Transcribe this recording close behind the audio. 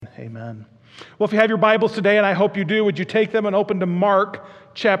Amen. Well, if you have your Bibles today, and I hope you do, would you take them and open to Mark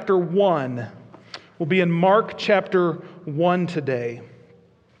chapter 1? We'll be in Mark chapter 1 today.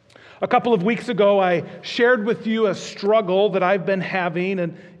 A couple of weeks ago, I shared with you a struggle that I've been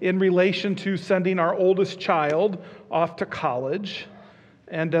having in relation to sending our oldest child off to college.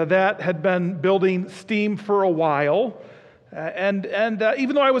 And that had been building steam for a while. And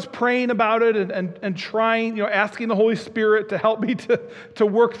even though I was praying about it and trying, asking the Holy Spirit to help me to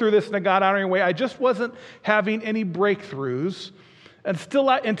work through this in a God-honoring way, I just wasn't having any breakthroughs. And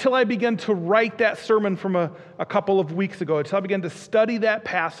until I began to write that sermon from a couple of weeks ago, until I began to study that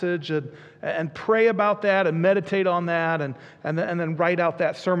passage and pray about that and meditate on that and then write out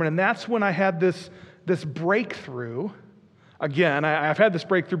that sermon. And that's when I had this breakthrough. Again, I've had this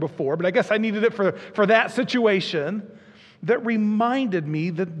breakthrough before, but I guess I needed it for that situation that reminded me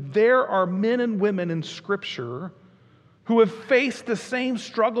that there are men and women in Scripture who have faced the same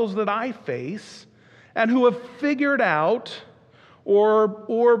struggles that I face and who have figured out or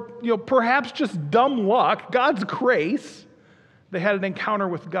perhaps just dumb luck, God's grace, they had an encounter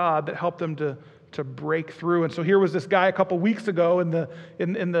with God that helped them to break through. And so here was this guy a couple weeks ago in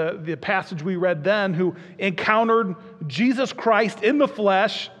the passage we read then who encountered Jesus Christ in the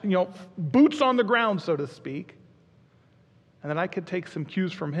flesh, boots on the ground, so to speak. And then I could take some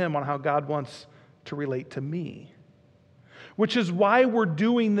cues from him on how God wants to relate to me. Which is why we're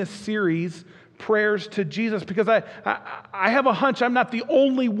doing this series, Prayers to Jesus, because I have a hunch I'm not the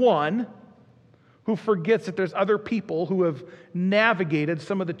only one who forgets that there's other people who have navigated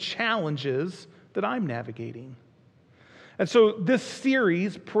some of the challenges that I'm navigating. And so this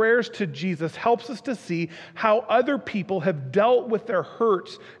series, Prayers to Jesus, helps us to see how other people have dealt with their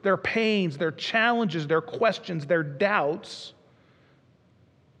hurts, their pains, their challenges, their questions, their doubts,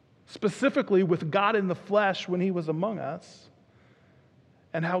 specifically with God in the flesh when He was among us,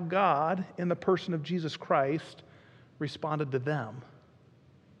 and how God, in the person of Jesus Christ, responded to them.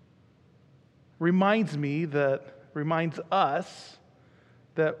 Reminds us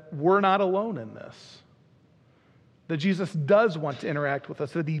that we're not alone in this. That Jesus does want to interact with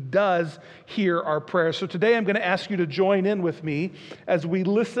us, that He does hear our prayers. So today I'm going to ask you to join in with me as we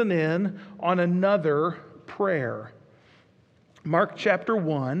listen in on another prayer. Mark chapter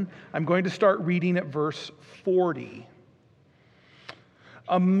 1, I'm going to start reading at verse 40.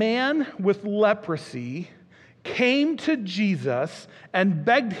 A man with leprosy came to Jesus and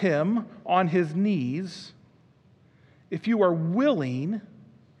begged Him on his knees, "If you are willing,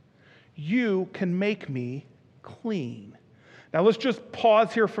 you can make me clean." Now let's just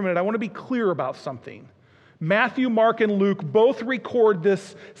pause here for a minute. I want to be clear about something. Matthew, Mark, and Luke both record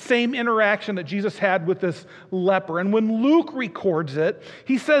this same interaction that Jesus had with this leper. And when Luke records it,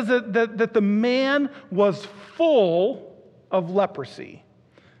 he says that the man was full of leprosy.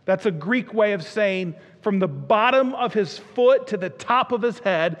 That's a Greek way of saying from the bottom of his foot to the top of his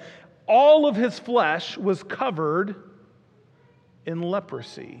head, all of his flesh was covered in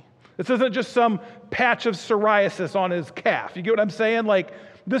leprosy. This isn't just some patch of psoriasis on his calf. You get what I'm saying? Like,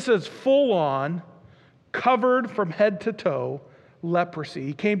 this is full on, covered from head to toe, leprosy.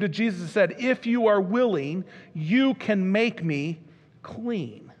 He came to Jesus and said, "If you are willing, you can make me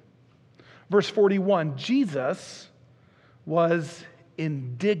clean." Verse 41, Jesus was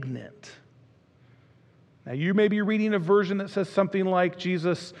indignant. Now, you may be reading a version that says something like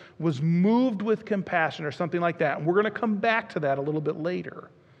Jesus was moved with compassion or something like that. And we're going to come back to that a little bit later.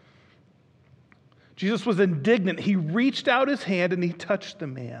 Jesus was indignant. He reached out his hand and he touched the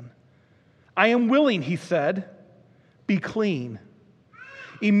man. "I am willing," he said, "be clean."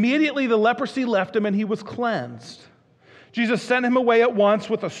 Immediately the leprosy left him and he was cleansed. Jesus sent him away at once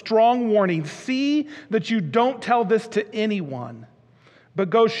with a strong warning. "See that you don't tell this to anyone, but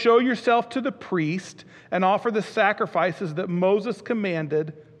go show yourself to the priest and offer the sacrifices that Moses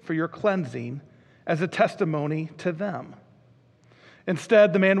commanded for your cleansing as a testimony to them."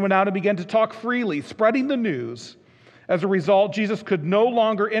 Instead, the man went out and began to talk freely, spreading the news. As a result, Jesus could no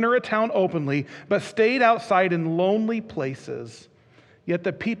longer enter a town openly, but stayed outside in lonely places. Yet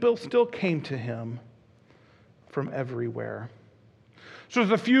the people still came to him from everywhere. So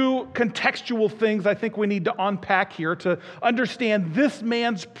there's a few contextual things I think we need to unpack here to understand this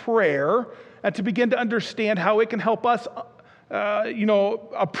man's prayer and to begin to understand how it can help us,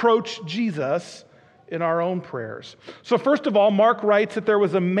 approach Jesus in our own prayers. So first of all, Mark writes that there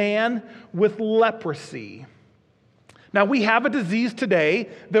was a man with leprosy. Now, we have a disease today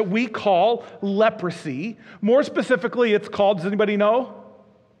that we call leprosy. More specifically, it's called, does anybody know?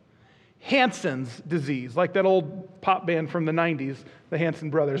 Hansen's disease, like that old pop band from the 90s, the Hanson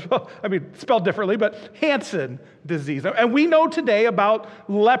brothers. Well, I mean, spelled differently, but Hansen disease. And we know today about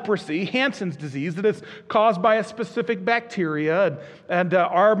leprosy, Hansen's disease, that it's caused by a specific bacteria. And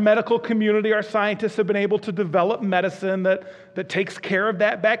our medical community, our scientists have been able to develop medicine that takes care of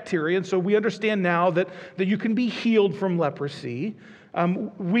that bacteria. And so we understand now that you can be healed from leprosy.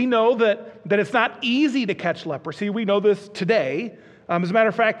 We know that it's not easy to catch leprosy. We know this today. As a matter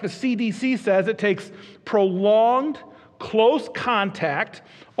of fact, the CDC says it takes prolonged, close contact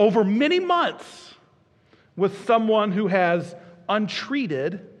over many months with someone who has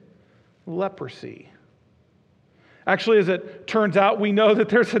untreated leprosy. Actually, as it turns out, we know that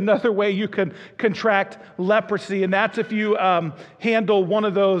there's another way you can contract leprosy, and that's if you handle one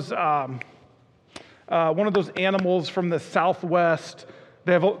of those animals from the Southwest.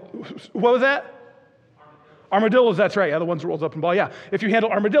 They have what was that? Armadillos, that's right. Yeah, the ones that rolls up and ball. Yeah, if you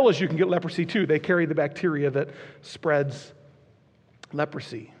handle armadillos, you can get leprosy too. They carry the bacteria that spreads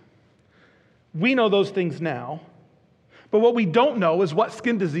leprosy. We know those things now, but what we don't know is what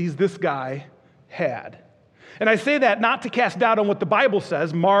skin disease this guy had. And I say that not to cast doubt on what the Bible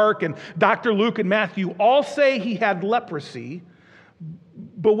says. Mark and Dr. Luke and Matthew all say he had leprosy.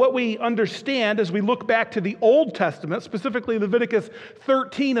 But what we understand as we look back to the Old Testament, specifically Leviticus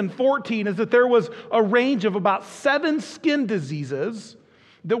 13 and 14, is that there was a range of about 7 skin diseases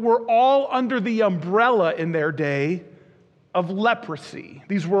that were all under the umbrella in their day of leprosy.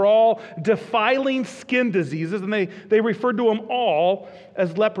 These were all defiling skin diseases, and they referred to them all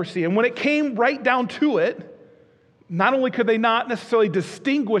as leprosy. And when it came right down to it, not only could they not necessarily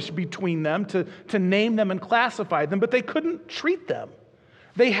distinguish between them to name them and classify them, but they couldn't treat them.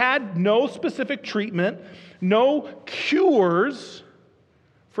 They had no specific treatment, no cures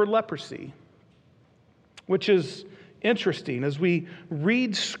for leprosy, which is interesting. As we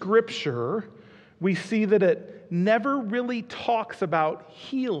read Scripture, we see that it never really talks about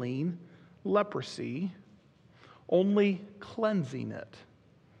healing leprosy, only cleansing it.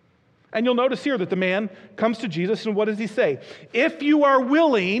 And you'll notice here that the man comes to Jesus, and what does he say? If you are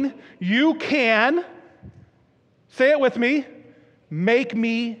willing, you can, say it with me, make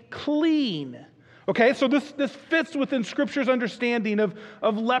me clean. Okay, so this fits within Scripture's understanding of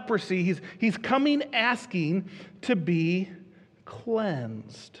leprosy. He's coming asking to be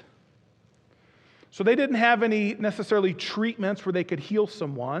cleansed. So they didn't have any necessarily treatments where they could heal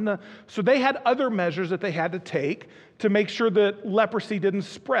someone. So they had other measures that they had to take to make sure that leprosy didn't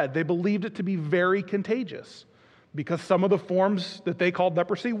spread. They believed it to be very contagious because some of the forms that they called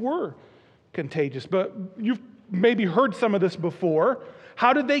leprosy were contagious. But you've maybe heard some of this before.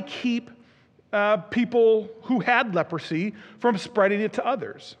 How did they keep people who had leprosy from spreading it to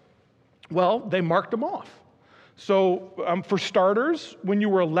others? Well, they marked them off. So for starters, when you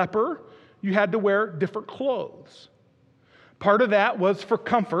were a leper, you had to wear different clothes. Part of that was for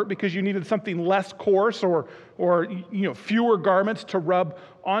comfort because you needed something less coarse or fewer garments to rub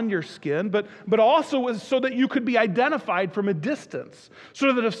on your skin, but also was so that you could be identified from a distance,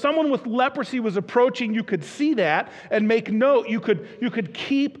 so that if someone with leprosy was approaching, you could see that and make note. You could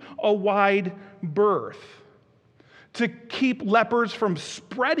keep a wide berth. To keep lepers from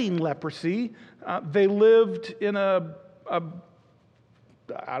spreading leprosy, they lived in a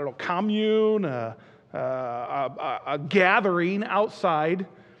commune, a gathering outside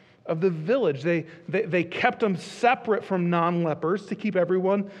of the village. They kept them separate from non-lepers to keep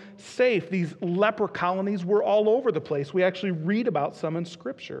everyone safe. These leper colonies were all over the place. We actually read about some in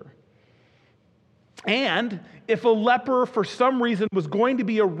Scripture. And if a leper, for some reason, was going to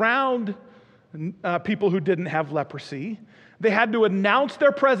be around people who didn't have leprosy, they had to announce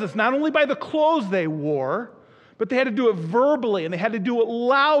their presence not only by the clothes they wore, but they had to do it verbally, and they had to do it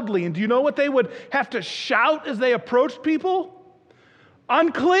loudly. And do you know what they would have to shout as they approached people?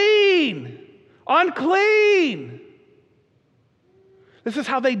 Unclean! Unclean! This is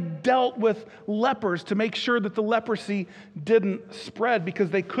how they dealt with lepers to make sure that the leprosy didn't spread,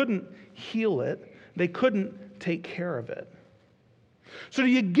 because they couldn't heal it. They couldn't take care of it. So do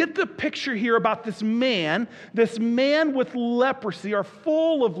you get the picture here about this man with leprosy, or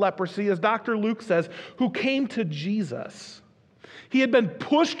full of leprosy, as Dr. Luke says, who came to Jesus? He had been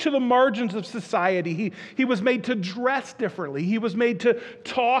pushed to the margins of society. He was made to dress differently. He was made to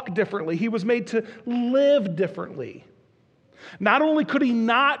talk differently. He was made to live differently. Not only could he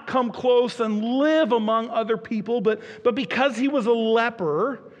not come close and live among other people, but because he was a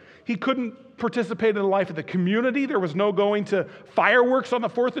leper, he couldn't participate in the life of the community. There was no going to fireworks on the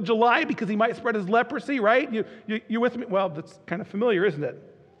 4th of July because he might spread his leprosy, right? You with me? Well, that's kind of familiar, isn't it?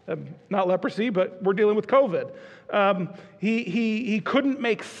 not leprosy, but we're dealing with COVID. He couldn't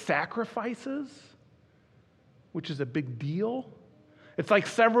make sacrifices, which is a big deal. It's like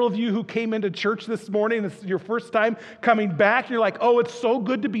several of you who came into church this morning, this is your first time coming back, you're like, oh, it's so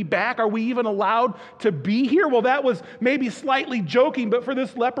good to be back. Are we even allowed to be here? Well, that was maybe slightly joking, but for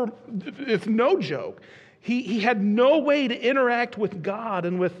this leper, it's no joke. He had no way to interact with God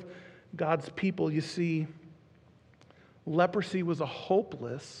and with God's people. You see, leprosy was a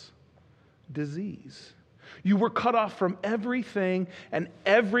hopeless disease. You were cut off from everything and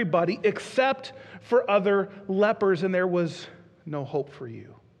everybody except for other lepers, and there was no hope for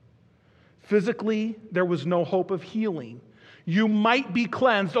you. Physically, there was no hope of healing. You might be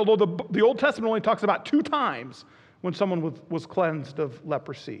cleansed, although the Old Testament only talks about 2 times when someone was cleansed of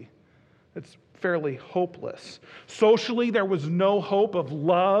leprosy. It's fairly hopeless. Socially, there was no hope of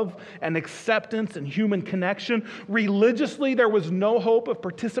love and acceptance and human connection. Religiously, there was no hope of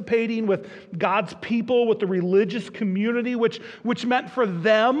participating with God's people, with the religious community, which meant for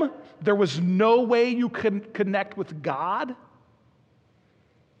them, there was no way you could connect with God.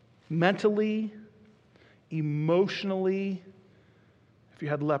 Mentally, emotionally, if you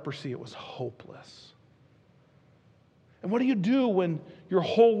had leprosy, it was hopeless. And what do you do when your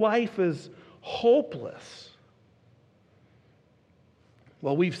whole life is hopeless?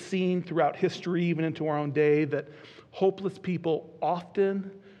 Well, we've seen throughout history, even into our own day, that hopeless people often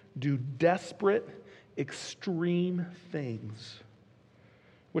do desperate, extreme things,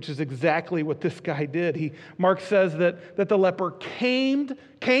 which is exactly what this guy did. Mark says that the leper came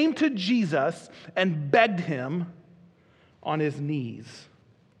to Jesus and begged him on his knees.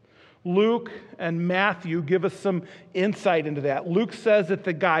 Luke and Matthew give us some insight into that. Luke says that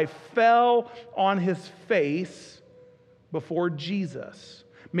the guy fell on his face before Jesus,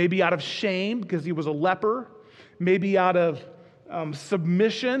 maybe out of shame because he was a leper, maybe out of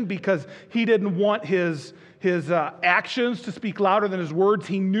submission because he didn't want his actions to speak louder than his words.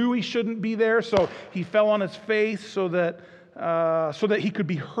 He knew he shouldn't be there, so he fell on his face so that he could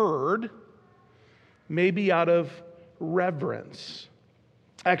be heard, maybe out of reverence.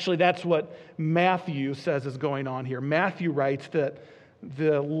 Actually, that's what Matthew says is going on here. Matthew writes that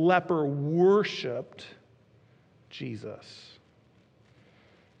the leper worshiped Jesus.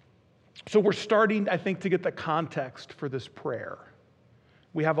 So we're starting, I think, to get the context for this prayer.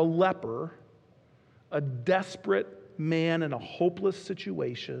 We have a leper, a desperate man in a hopeless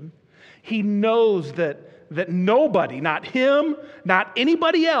situation. He knows that nobody, not him, not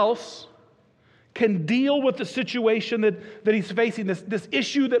anybody else, can deal with the situation that he's facing, this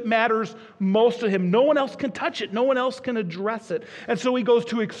issue that matters most to him. No one else can touch it. No one else can address it. And so he goes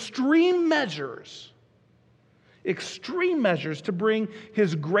to extreme measures to bring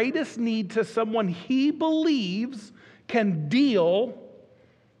his greatest need to someone he believes can deal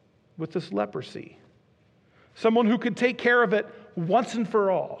with this leprosy. Someone who could take care of it once and for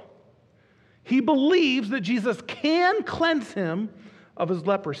all. He believes that Jesus can cleanse him of his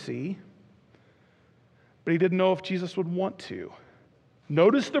leprosy, but he didn't know if Jesus would want to.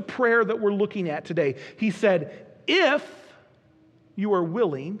 Notice the prayer that we're looking at today. He said, if you are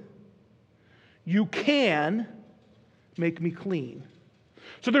willing, you can make me clean.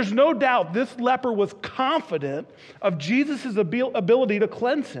 So there's no doubt this leper was confident of Jesus' ability to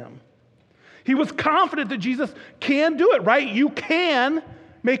cleanse him. He was confident that Jesus can do it, right? You can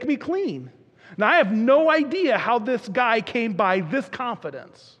make me clean. Now, I have no idea how this guy came by this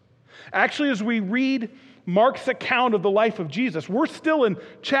confidence. Actually, as we read Mark's account of the life of Jesus, we're still in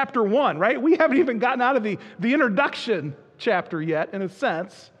chapter 1, right? We haven't even gotten out of the introduction chapter yet, in a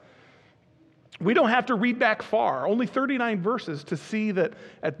sense. We don't have to read back far, only 39 verses, to see that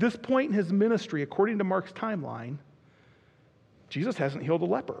at this point in his ministry, according to Mark's timeline, Jesus hasn't healed a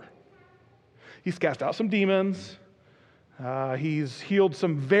leper. He's cast out some demons. He's healed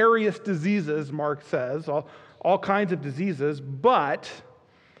some various diseases, Mark says, all kinds of diseases, but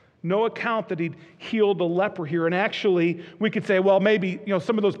no account that he'd healed a leper here. And actually, we could say, well, maybe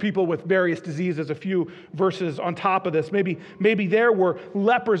some of those people with various diseases, a few verses on top of this, maybe there were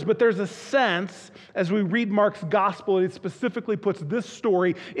lepers, but there's a sense, as we read Mark's gospel, it specifically puts this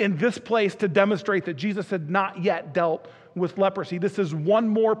story in this place to demonstrate that Jesus had not yet dealt with leprosy. This is one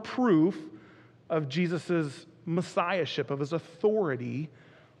more proof of Jesus' messiahship, of his authority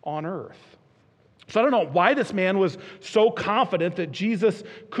on earth. So I don't know why this man was so confident that Jesus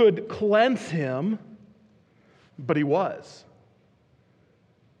could cleanse him, but he was.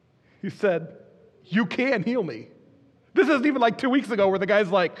 He said, you can heal me. This isn't even like 2 weeks ago where the guy's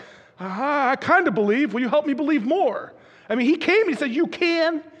like, I kind of believe. Will you help me believe more? I mean, he came and he said, you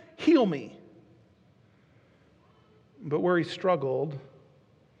can heal me. But where he struggled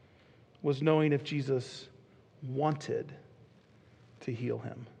was knowing if Jesus wanted to heal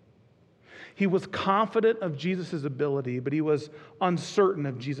him. He was confident of Jesus' ability, but he was uncertain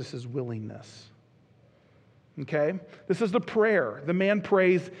of Jesus' willingness. Okay? This is the prayer. The man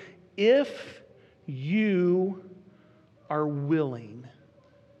prays, if you are willing.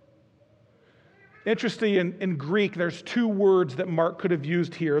 Interesting, in Greek, there's two words that Mark could have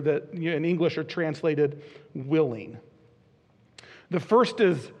used here that in English are translated willing. The first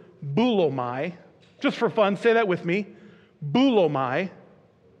is boulomai. Just for fun, say that with me. Boulomai.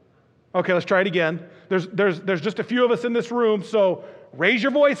 Okay, let's try it again. There's just a few of us in this room, so raise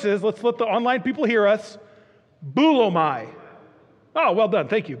your voices. Let's let the online people hear us. Boulomai. Oh, well done.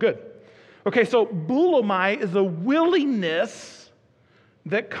 Thank you. Good. Okay, so boulomai is a willingness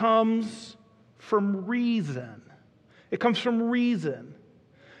that comes from reason. It comes from reason.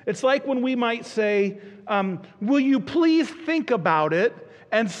 It's like when we might say, will you please think about it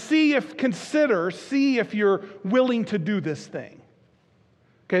and see if you're willing to do this thing.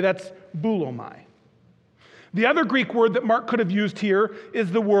 Okay, that's boulomai. The other Greek word that Mark could have used here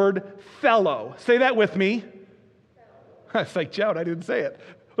is the word fellow. Say that with me. It's like, Jout, I didn't say it.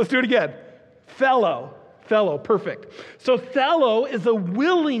 Let's do it again. Fellow, perfect. So fellow is a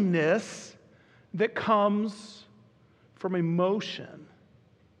willingness that comes from emotion.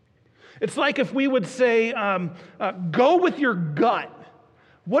 It's like if we would say, go with your gut.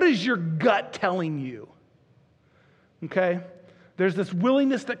 What is your gut telling you? Okay? There's this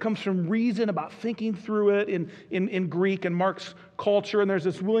willingness that comes from reason about thinking through it in Greek and Mark's culture, and there's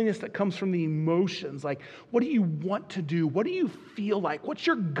this willingness that comes from the emotions. Like, what do you want to do? What do you feel like? What's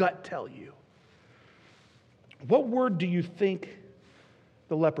your gut tell you? What word do you think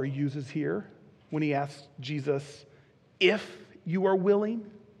the leper uses here when he asks Jesus, if you are willing?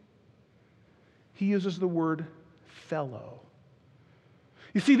 He uses the word fellow.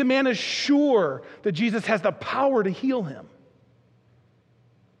 You see, the man is sure that Jesus has the power to heal him.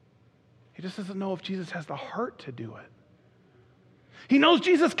 He just doesn't know if Jesus has the heart to do it. He knows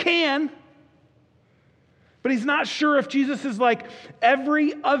Jesus can, but he's not sure if Jesus is like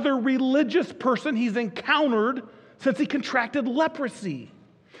every other religious person he's encountered since he contracted leprosy.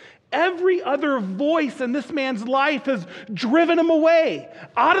 Every other voice in this man's life has driven him away.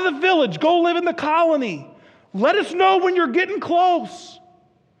 Out of the village, go live in the colony. Let us know when you're getting close.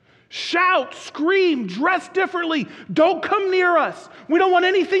 Shout, scream, dress differently. Don't come near us. We don't want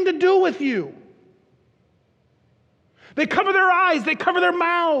anything to do with you. They cover their eyes. They cover their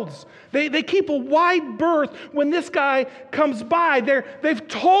mouths. They keep a wide berth when this guy comes by. They've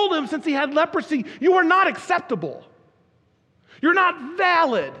told him since he had leprosy, you are not acceptable. You're not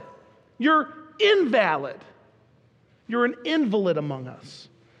valid. You're invalid. You're an invalid among us.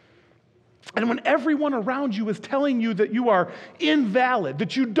 And when everyone around you is telling you that you are invalid,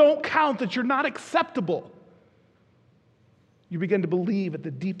 that you don't count, that you're not acceptable, you begin to believe at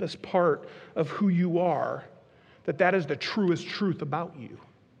the deepest part of who you are that that is the truest truth about you,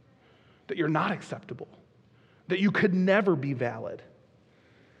 that you're not acceptable, that you could never be valid.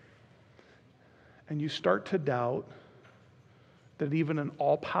 And you start to doubt that even an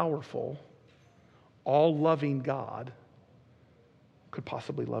all-powerful, all-loving God could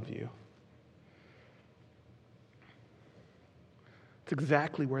possibly love you. It's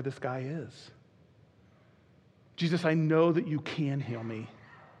exactly where this guy is. Jesus, I know that you can heal me.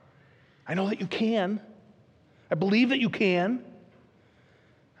 I know that you can. I believe that you can.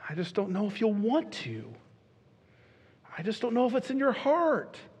 I just don't know if you'll want to. I just don't know if it's in your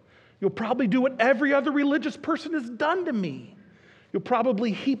heart. You'll probably do what every other religious person has done to me. You'll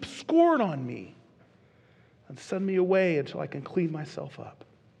probably heap scorn on me and send me away until I can clean myself up.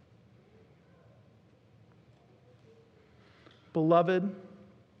 Beloved,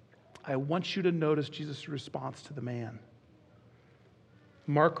 I want you to notice Jesus' response to the man.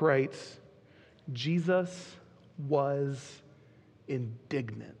 Mark writes, Jesus was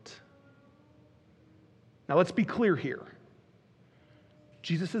indignant. Now let's be clear here.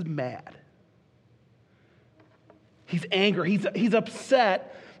 Jesus is mad. He's angry. He's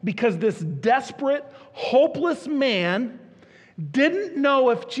upset because this desperate, hopeless man didn't know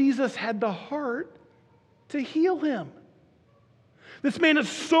if Jesus had the heart to heal him. This man is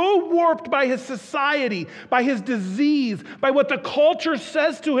so warped by his society, by his disease, by what the culture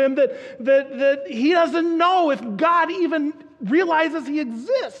says to him that he doesn't know if God even realizes he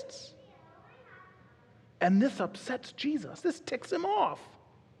exists. And this upsets Jesus. This ticks him off.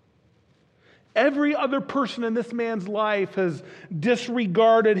 Every other person in this man's life has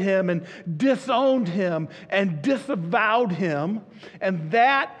disregarded him and disowned him and disavowed him. And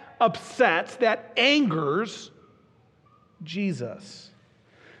that upsets, that angers Jesus.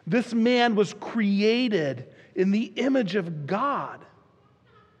 This man was created in the image of God.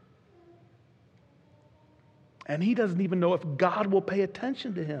 And he doesn't even know if God will pay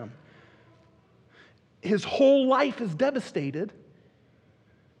attention to him. His whole life is devastated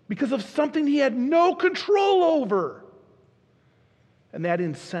because of something he had no control over. And that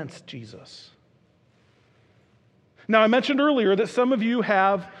incensed Jesus. Now, I mentioned earlier that some of you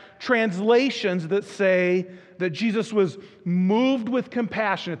have translations that say that Jesus was moved with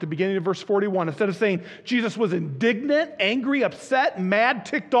compassion at the beginning of verse 41. Instead of saying Jesus was indignant, angry, upset, mad,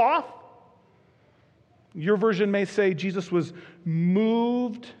 ticked off, your version may say Jesus was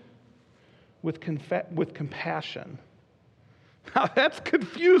moved with compassion. Now, that's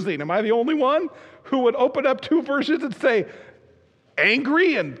confusing. Am I the only one who would open up two versions and say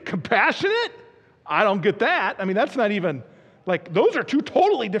angry and compassionate? I don't get that. I mean, that's not even, like, those are two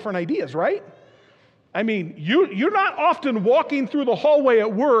totally different ideas, right? I mean, you're not often walking through the hallway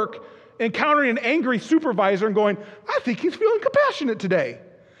at work, encountering an angry supervisor and going, I think he's feeling compassionate today.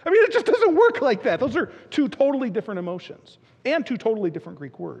 I mean, it just doesn't work like that. Those are two totally different emotions and two totally different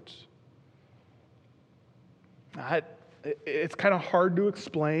Greek words. It's kind of hard to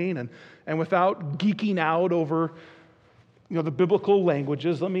explain, and without geeking out over the biblical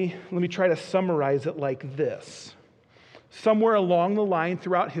languages, let me try to summarize it like this. Somewhere along the line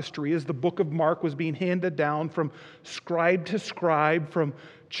throughout history, as the book of Mark was being handed down from scribe to scribe, from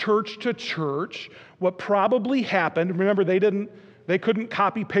church to church, what probably happened, remember they couldn't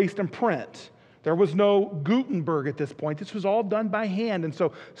copy, paste, and print. There was no Gutenberg at this point. This was all done by hand. And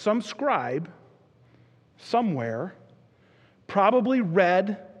so some scribe somewhere probably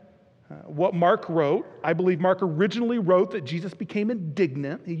read what Mark wrote. I believe Mark originally wrote that Jesus became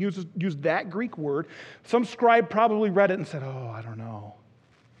indignant. He used that Greek word. Some scribe probably read it and said, oh, I don't know.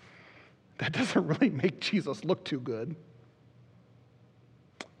 That doesn't really make Jesus look too good.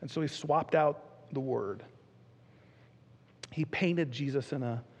 And so he swapped out the word. He painted Jesus in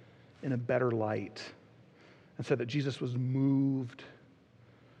a better light and said that Jesus was moved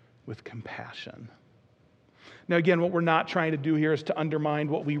with compassion. Now, again, what we're not trying to do here is to undermine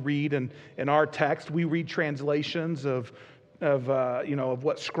what we read in our text. We read translations of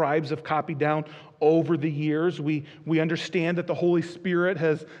what scribes have copied down over the years. We understand that the Holy Spirit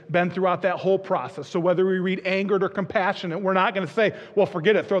has been throughout that whole process. So whether we read angered or compassionate, we're not going to say, well,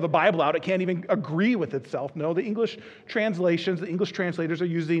 forget it, throw the Bible out. It can't even agree with itself. No, the English translations, the English translators are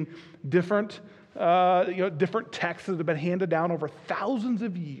using different texts that have been handed down over thousands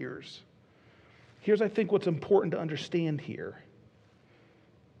of years. Here's, I think, what's important to understand here.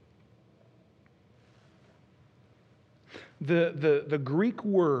 The Greek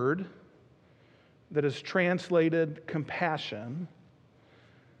word that is translated compassion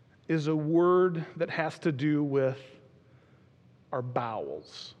is a word that has to do with our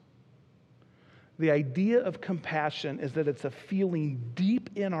bowels. The idea of compassion is that it's a feeling deep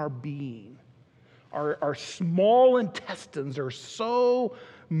in our being. Our small intestines are so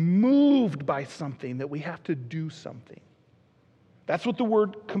moved by something that we have to do something. That's what the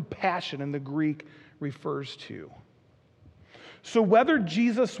word compassion in the Greek refers to. So whether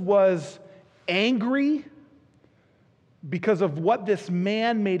Jesus was angry because of what this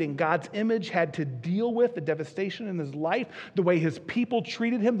man made in God's image had to deal with, the devastation in his life, the way his people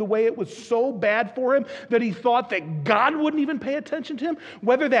treated him, the way it was so bad for him that he thought that God wouldn't even pay attention to him,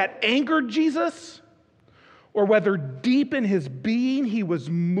 whether that angered Jesus, or whether deep in his being he was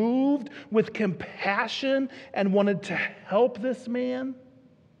moved with compassion and wanted to help this man,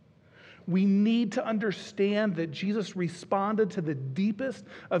 we need to understand that Jesus responded to the deepest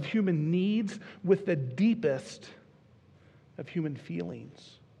of human needs with the deepest of human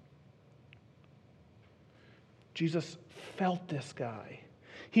feelings. Jesus felt this guy.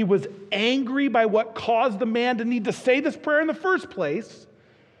 He was angry by what caused the man to need to say this prayer in the first place,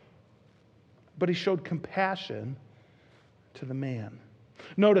 but he showed compassion to the man.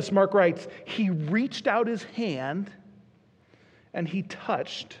 Notice, Mark writes, he reached out his hand and he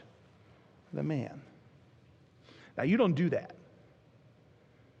touched the man. Now, you don't do that.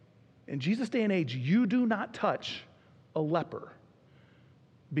 In Jesus' day and age, you do not touch a leper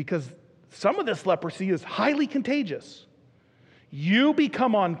because some of this leprosy is highly contagious. You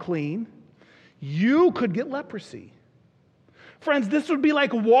become unclean, you could get leprosy. Friends, this would be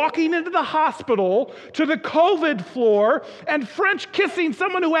like walking into the hospital to the COVID floor and French kissing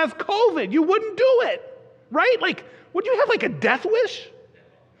someone who has COVID. You wouldn't do it, right? Like, would you have like a death wish?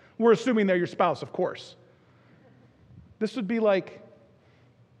 We're assuming they're your spouse, of course. This would be like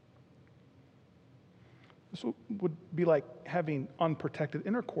having unprotected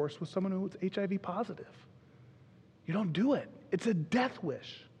intercourse with someone who is HIV positive. You don't do it. It's a death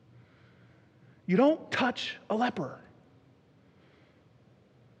wish. You don't touch a leper.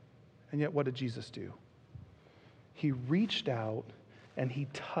 And yet, what did Jesus do? He reached out and he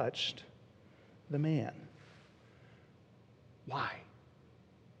touched the man. Why?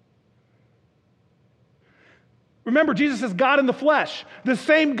 Remember, Jesus is God in the flesh, the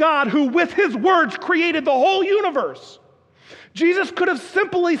same God who, with his words, created the whole universe. Jesus could have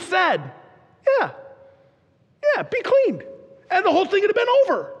simply said, yeah, be clean. And the whole thing would have been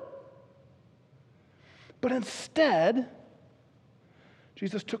over. But instead,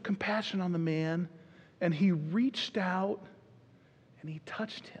 Jesus took compassion on the man and he reached out and he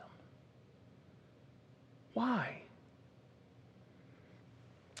touched him. Why?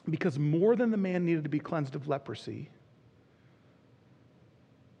 Because more than the man needed to be cleansed of leprosy,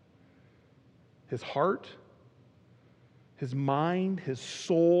 his heart, his mind, his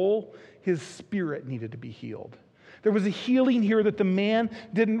soul, his spirit needed to be healed. There was a healing here that the man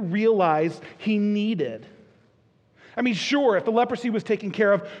didn't realize he needed. I mean, sure, if the leprosy was taken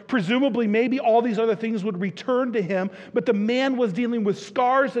care of, presumably maybe all these other things would return to him, but the man was dealing with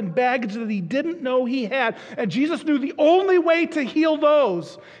scars and baggage that he didn't know he had. And Jesus knew the only way to heal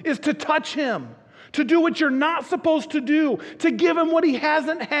those is to touch him, to do what you're not supposed to do, to give him what he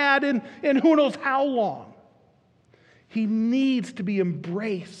hasn't had in who knows how long. He needs to be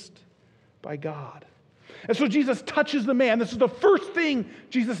embraced by God. And so Jesus touches the man. This is the first thing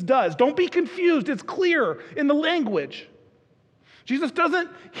Jesus does. Don't be confused. It's clear in the language. Jesus doesn't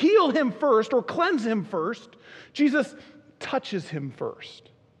heal him first or cleanse him first. Jesus touches him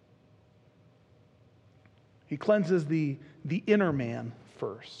first. He cleanses the inner man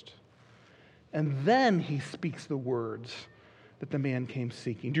first. And then he speaks the words that the man came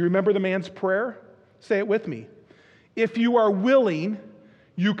seeking. Do you remember the man's prayer? Say it with me. If you are willing,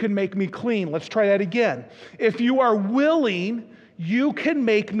 you can make me clean. Let's try that again. If you are willing, you can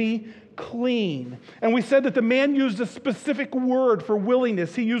make me clean. And we said that the man used a specific word for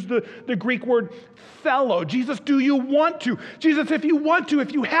willingness. He used the Greek word "thelo." Jesus, do you want to? Jesus, if you want to,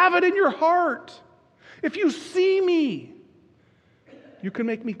 if you have it in your heart, if you see me, you can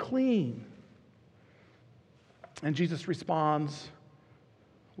make me clean. And Jesus responds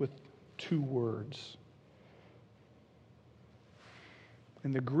with two words.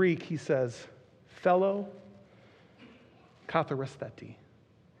 In the Greek, he says, "Phelo katharisteti."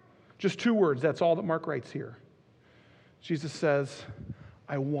 Just two words, that's all that Mark writes here. Jesus says,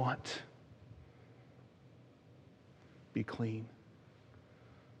 I want. Be clean.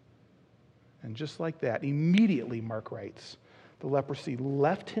 And just like that, immediately, Mark writes, the leprosy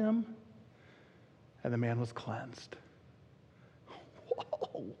left him and the man was cleansed.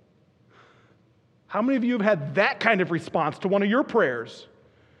 Whoa. How many of you have had that kind of response to one of your prayers?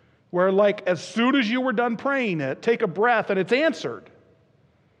 Where like as soon as you were done praying it, take a breath and it's answered.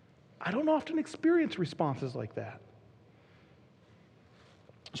 I don't often experience responses like that.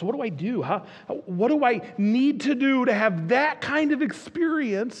 So what do I do? What do I need to do to have that kind of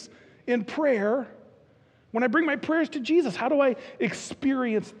experience in prayer when I bring my prayers to Jesus? How do I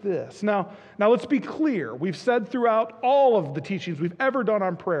experience this? Now let's be clear. We've said throughout all of the teachings we've ever done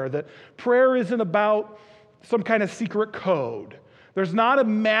on prayer that prayer isn't about some kind of secret code. There's not a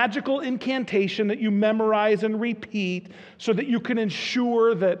magical incantation that you memorize and repeat so that you can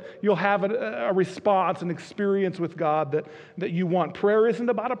ensure that you'll have a response, an experience with God that you want. Prayer isn't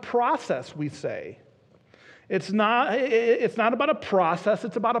about a process, we say. It's not about a process,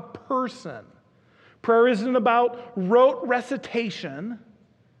 it's about a person. Prayer isn't about rote recitation.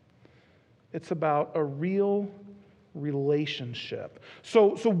 It's about a real relationship.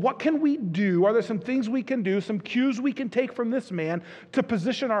 So what can we do? Are there some things we can do, some cues we can take from this man to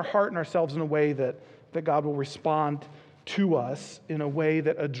position our heart and ourselves in a way that God will respond to us in a way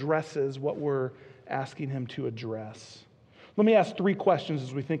that addresses what we're asking him to address? Let me ask three questions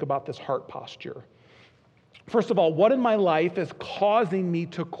as we think about this heart posture. First of all, what in my life is causing me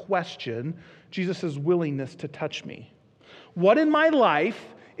to question Jesus' willingness to touch me? What in my life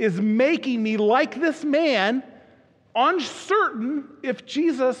is making me, like this man, uncertain if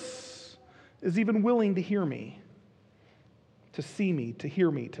Jesus is even willing to hear me, to see me, to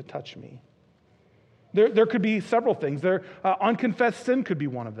hear me, to touch me? There could be several things. Unconfessed sin could be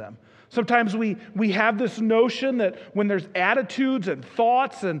one of them. Sometimes we have this notion that when there's attitudes and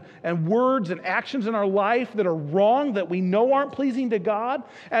thoughts and words and actions in our life that are wrong, that we know aren't pleasing to God,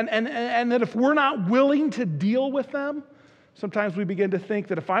 and that if we're not willing to deal with them, sometimes we begin to think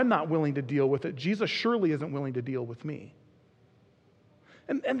that if I'm not willing to deal with it, Jesus surely isn't willing to deal with me.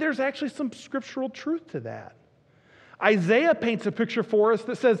 And there's actually some scriptural truth to that. Isaiah paints a picture for us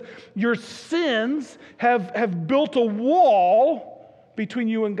that says, your sins have built a wall between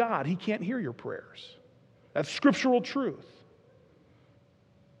you and God. He can't hear your prayers. That's scriptural truth.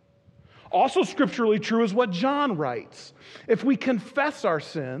 Also scripturally true is what John writes. If we confess our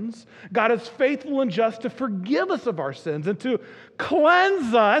sins, God is faithful and just to forgive us of our sins and to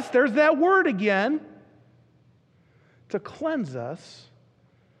cleanse us, there's that word again, to cleanse us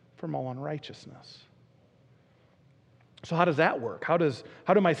from all unrighteousness. So how does that work? How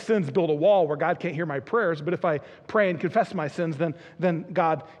do my sins build a wall where God can't hear my prayers, but if I pray and confess my sins, then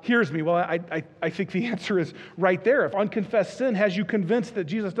God hears me? Well, I think the answer is right there. If unconfessed sin has you convinced that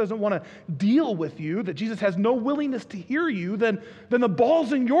Jesus doesn't want to deal with you, that Jesus has no willingness to hear you, then the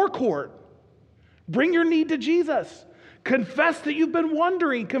ball's in your court. Bring your need to Jesus. Confess that you've been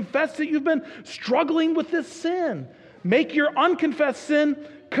wondering. Confess that you've been struggling with this sin. Make your unconfessed sin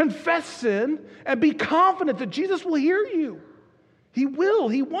confess sin and be confident that Jesus will hear you. He will.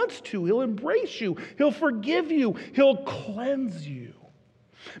 He wants to. He'll embrace you. He'll forgive you. He'll cleanse you.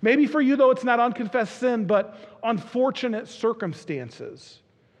 Maybe for you, though, it's not unconfessed sin, but unfortunate circumstances.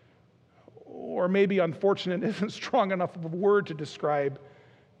 Or maybe unfortunate isn't strong enough of a word to describe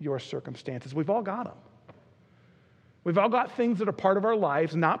your circumstances. We've all got them. We've all got things that are part of our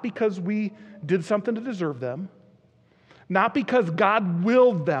lives, not because we did something to deserve them, not because God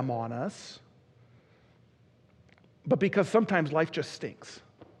willed them on us, but because sometimes life just stinks.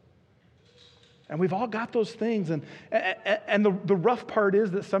 And we've all got those things. And the rough part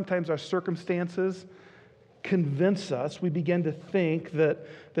is that sometimes our circumstances convince us, we begin to think that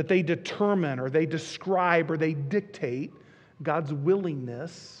they determine or they describe or they dictate God's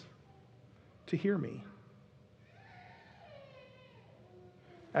willingness to hear me.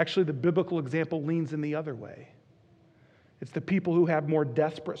 Actually, the biblical example leans in the other way. It's the people who have more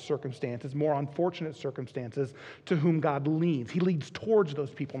desperate circumstances, more unfortunate circumstances, to whom God leans. He leads towards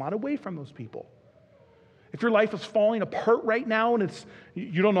those people, not away from those people. If your life is falling apart right now and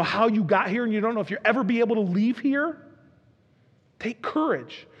you don't know how you got here and you don't know if you'll ever be able to leave here, take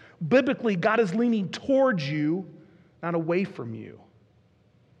courage. Biblically, God is leaning towards you, not away from you.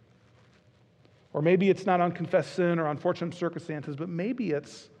 Or maybe it's not unconfessed sin or unfortunate circumstances, but maybe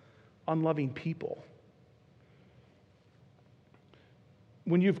it's unloving people.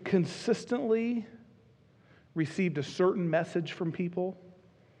 When you've consistently received a certain message from people,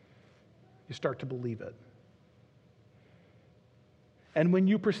 you start to believe it. And when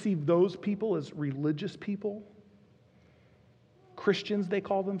you perceive those people as religious people, Christians they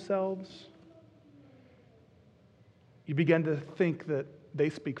call themselves, you begin to think that they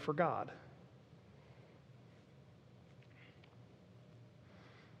speak for God.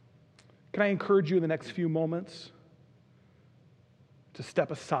 Can I encourage you in the next few moments to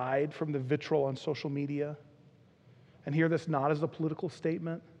step aside from the vitriol on social media and hear this not as a political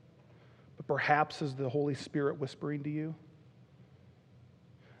statement, but perhaps as the Holy Spirit whispering to you?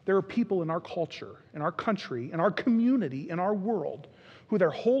 There are people in our culture, in our country, in our community, in our world, who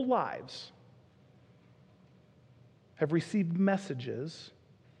their whole lives have received messages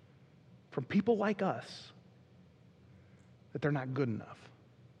from people like us that they're not good enough.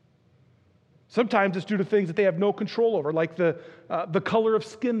 Sometimes it's due to things that they have no control over, like the color of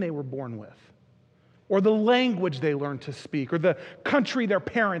skin they were born with, or the language they learned to speak, or the country their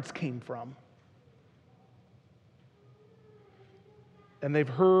parents came from. And they've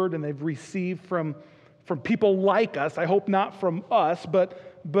heard and they've received from people like us, I hope not from us,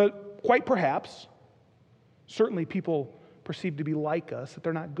 but quite perhaps, certainly people perceive to be like us, that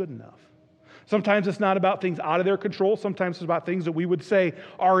they're not good enough. Sometimes it's not about things out of their control. Sometimes it's about things that we would say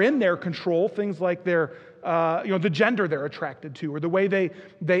are in their control, things like their, the gender they're attracted to, or the way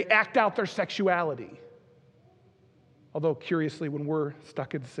they act out their sexuality. Although, curiously, when we're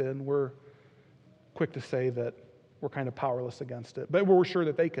stuck in sin, we're quick to say that we're kind of powerless against it. But we're sure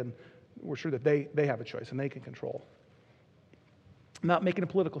that they have a choice and they can control. I'm not making a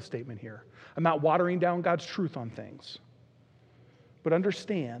political statement here. I'm not watering down God's truth on things. But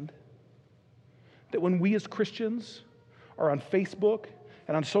understand that when we as Christians are on Facebook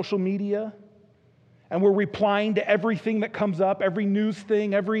and on social media, and we're replying to everything that comes up, every news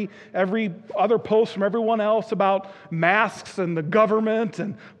thing, every other post from everyone else about masks and the government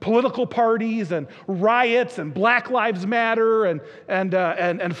and political parties and riots and Black Lives Matter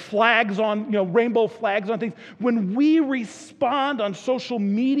and flags on, rainbow flags on things. When we respond on social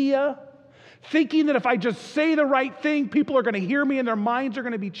media, thinking that if I just say the right thing, people are going to hear me and their minds are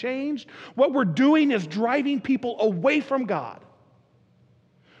going to be changed, what we're doing is driving people away from God.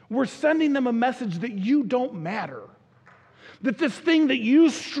 We're sending them a message that you don't matter. That this thing that you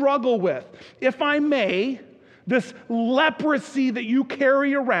struggle with, if I may, this leprosy that you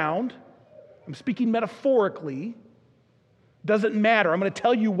carry around, I'm speaking metaphorically, Doesn't matter. I'm going to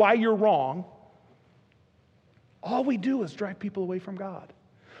tell you why you're wrong. All we do is drive people away from God.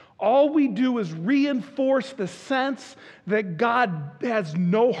 All we do is reinforce the sense that God has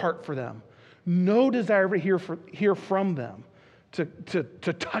no heart for them, no desire to hear from them, to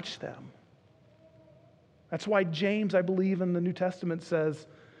touch them. That's why James, I believe, in the New Testament says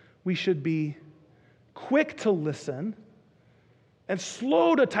we should be quick to listen and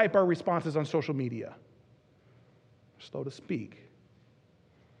slow to type our responses on social media. Slow to speak.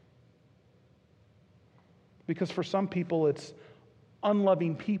 Because for some people, it's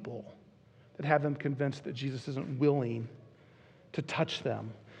unloving people that have them convinced that Jesus isn't willing to touch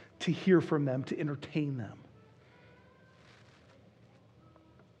them, to hear from them, to entertain them.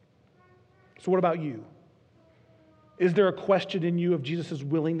 So what about you? Is there a question in you of Jesus'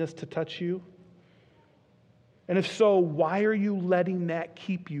 willingness to touch you? And if so, why are you letting that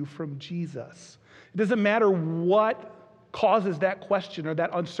keep you from Jesus? It doesn't matter what causes that question or that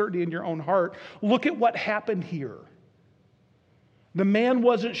uncertainty in your own heart. Look at what happened here. The man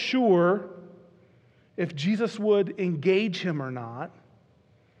wasn't sure if Jesus would engage him or not,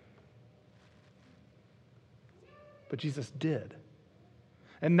 but Jesus did.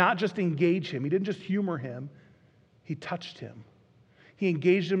 And not just engage him. He didn't just humor him. He touched him. He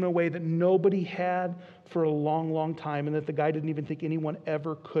engaged him in a way that nobody had for a long, long time, and that the guy didn't even think anyone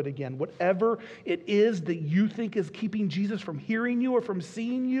ever could again. Whatever it is that you think is keeping Jesus from hearing you or from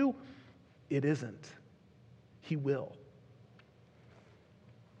seeing you, it isn't. He will.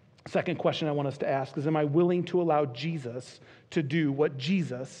 Second question I want us to ask is, am I willing to allow Jesus to do what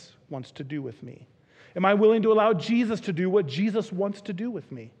Jesus wants to do with me? Am I willing to allow Jesus to do what Jesus wants to do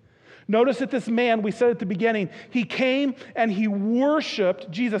with me? Notice that this man, we said at the beginning, he came and he worshiped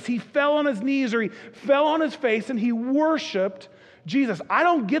Jesus. He fell on his knees or he fell on his face and he worshiped Jesus. I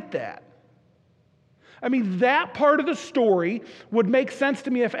don't get that. I mean, that part of the story would make sense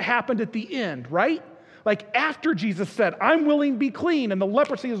to me if it happened at the end, right? Like after Jesus said, I'm willing to be clean and the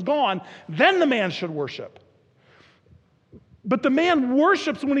leprosy is gone, then the man should worship. But the man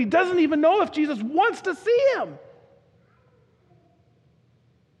worships when he doesn't even know if Jesus wants to see him.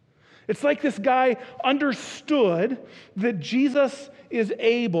 It's like this guy understood that Jesus is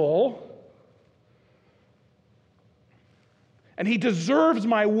able and he deserves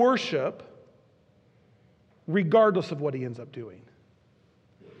my worship regardless of what he ends up doing.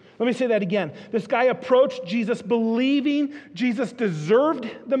 Let me say that again. This guy approached Jesus believing Jesus deserved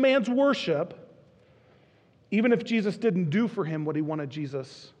the man's worship, even if Jesus didn't do for him what he wanted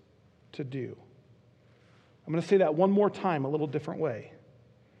Jesus to do. I'm going to say that one more time, a little different way.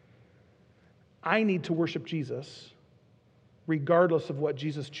 I need to worship Jesus regardless of what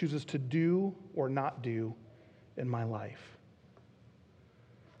Jesus chooses to do or not do in my life.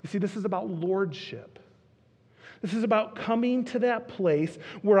 You see, this is about lordship. This is about coming to that place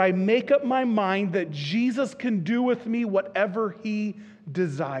where I make up my mind that Jesus can do with me whatever he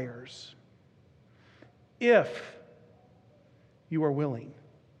desires. If you are willing.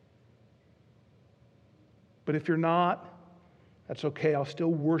 But if you're not, that's okay. I'll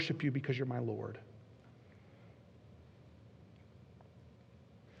still worship you because you're my Lord.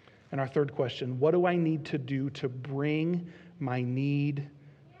 And our third question, what do I need to do to bring my need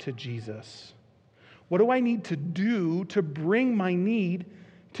to Jesus? What do I need to do to bring my need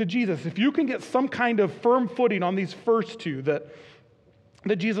to Jesus? If you can get some kind of firm footing on these first two, that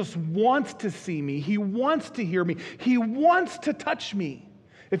Jesus wants to see me, he wants to hear me, he wants to touch me.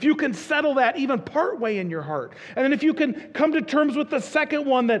 If you can settle that even partway in your heart, and then if you can come to terms with the second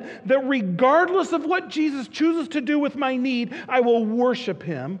one, that regardless of what Jesus chooses to do with my need, I will worship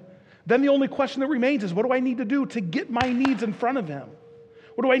him, then the only question that remains is, what do I need to do to get my needs in front of him?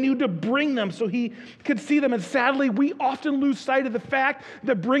 What do I need to bring them so he could see them? And sadly, we often lose sight of the fact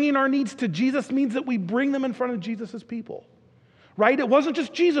that bringing our needs to Jesus means that we bring them in front of Jesus' people, right? It wasn't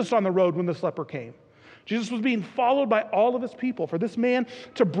just Jesus on the road when this leper came. Jesus was being followed by all of his people. For this man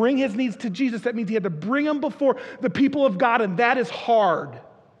to bring his needs to Jesus, that means he had to bring them before the people of God, and that is hard.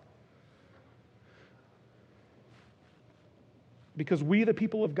 Because we, the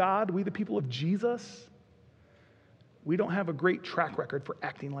people of God, we, the people of Jesus, we don't have a great track record for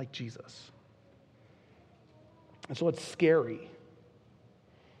acting like Jesus. And so it's scary.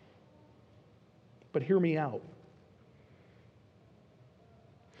 But hear me out.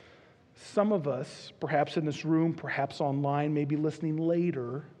 Some of us, perhaps in this room, perhaps online, maybe listening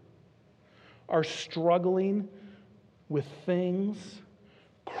later, are struggling with things,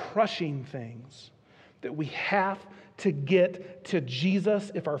 crushing things, that we have to get to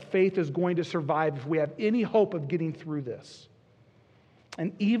Jesus if our faith is going to survive, if we have any hope of getting through this.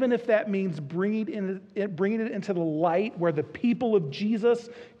 And even if that means bringing it into the light where the people of Jesus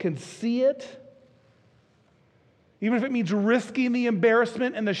can see it, even if it means risking the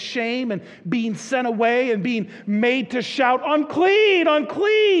embarrassment and the shame and being sent away and being made to shout, "Unclean,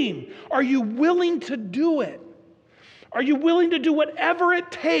 unclean," are you willing to do it? Are you willing to do whatever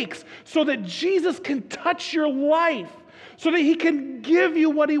it takes so that Jesus can touch your life, so that he can give you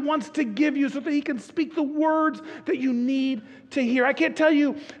what he wants to give you, so that he can speak the words that you need to hear? I can't tell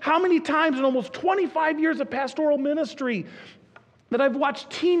you how many times in almost 25 years of pastoral ministry that I've watched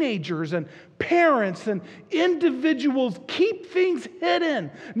teenagers and parents and individuals keep things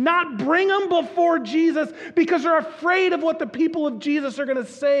hidden, not bring them before Jesus because they're afraid of what the people of Jesus are going to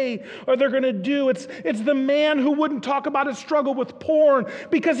say or they're going to do. It's the man who wouldn't talk about his struggle with porn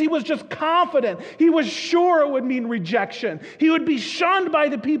because he was just confident. He was sure it would mean rejection. He would be shunned by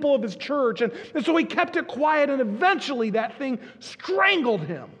the people of his church. And so he kept it quiet, and eventually that thing strangled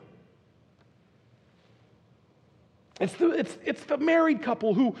him. It's the married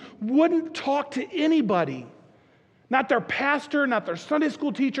couple who wouldn't talk to anybody. Not their pastor, not their Sunday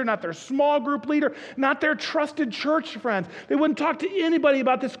school teacher, not their small group leader, not their trusted church friends. They wouldn't talk to anybody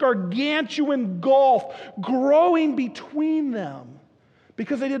about this gargantuan gulf growing between them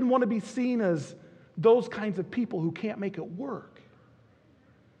because they didn't want to be seen as those kinds of people who can't make it work.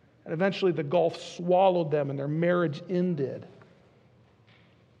 And eventually the gulf swallowed them and their marriage ended.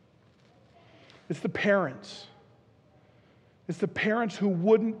 It's the parents. It's the parents who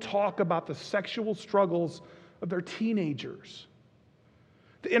wouldn't talk about the sexual struggles of their teenagers,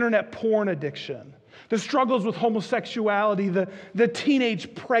 the internet porn addiction, the struggles with homosexuality, the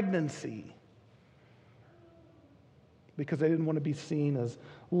teenage pregnancy, because they didn't want to be seen as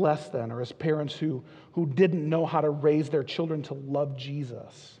less than, or as parents who didn't know how to raise their children to love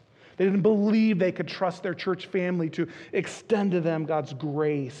Jesus. They didn't believe they could trust their church family to extend to them God's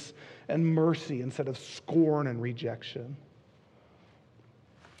grace and mercy instead of scorn and rejection.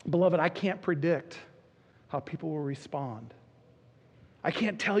 Beloved, I can't predict how people will respond. I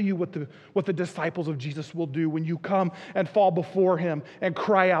can't tell you what the disciples of Jesus will do when you come and fall before him and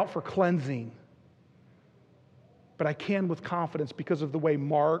cry out for cleansing. But I can with confidence, because of the way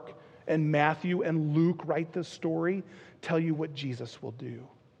Mark and Matthew and Luke write this story, tell you what Jesus will do.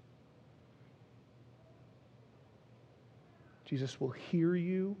 Jesus will hear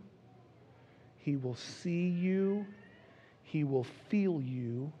you. He will see you. He will feel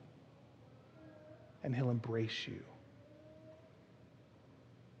you, and he'll embrace you.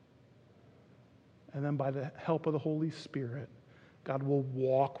 And then by the help of the Holy Spirit, God will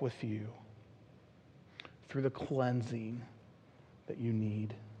walk with you through the cleansing that you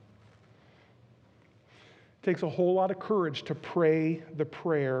need. It takes a whole lot of courage to pray the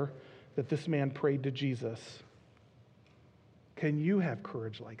prayer that this man prayed to Jesus. Can you have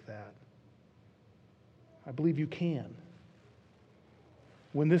courage like that? I believe you can.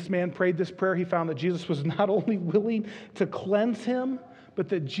 When this man prayed this prayer, he found that Jesus was not only willing to cleanse him, but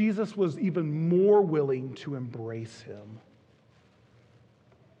that Jesus was even more willing to embrace him.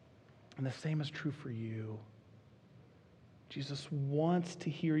 And the same is true for you. Jesus wants to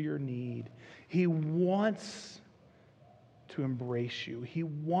hear your need. He wants to embrace you. He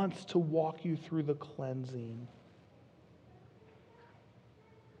wants to walk you through the cleansing.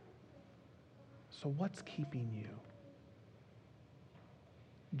 So what's keeping you?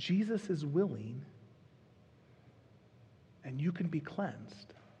 Jesus is willing, and you can be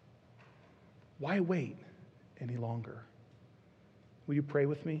cleansed. Why wait any longer? Will you pray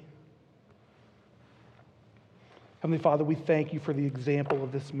with me? Heavenly Father, we thank you for the example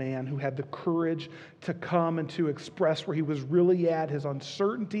of this man who had the courage to come and to express where he was really at, his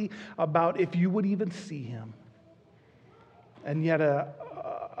uncertainty about if you would even see him. And yet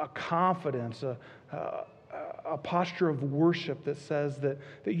a confidence, a posture of worship that says that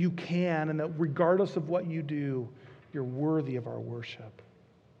you can, and that regardless of what you do, you're worthy of our worship.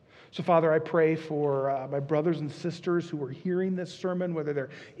 So, Father, I pray for my brothers and sisters who are hearing this sermon, whether they're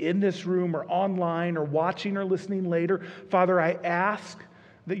in this room or online or watching or listening later. Father, I ask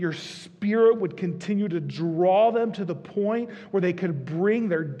that your Spirit would continue to draw them to the point where they could bring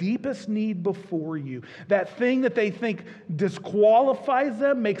their deepest need before you. That thing that they think disqualifies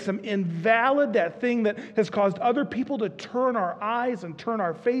them, makes them invalid, that thing that has caused other people to turn our eyes and turn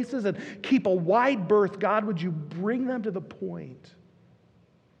our faces and keep a wide berth. God, would you bring them to the point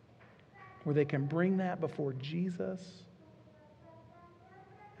where they can bring that before Jesus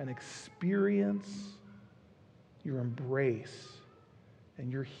and experience your embrace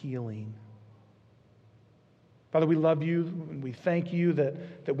and your healing. Father, we love you and we thank you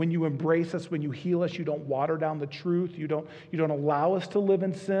that when you embrace us, when you heal us, you don't water down the truth. You don't allow us to live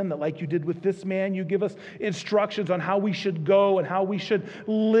in sin, that like you did with this man, you give us instructions on how we should go and how we should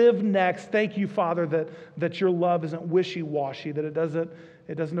live next. Thank you, Father, that your love isn't wishy-washy, that it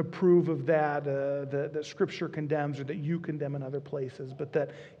doesn't approve of that Scripture condemns or that you condemn in other places, but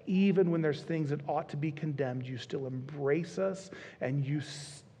that even when there's things that ought to be condemned, you still embrace us and you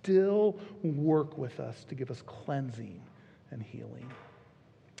still work with us to give us cleansing and healing.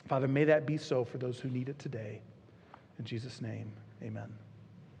 Father, may that be so for those who need it today. In Jesus' name, amen.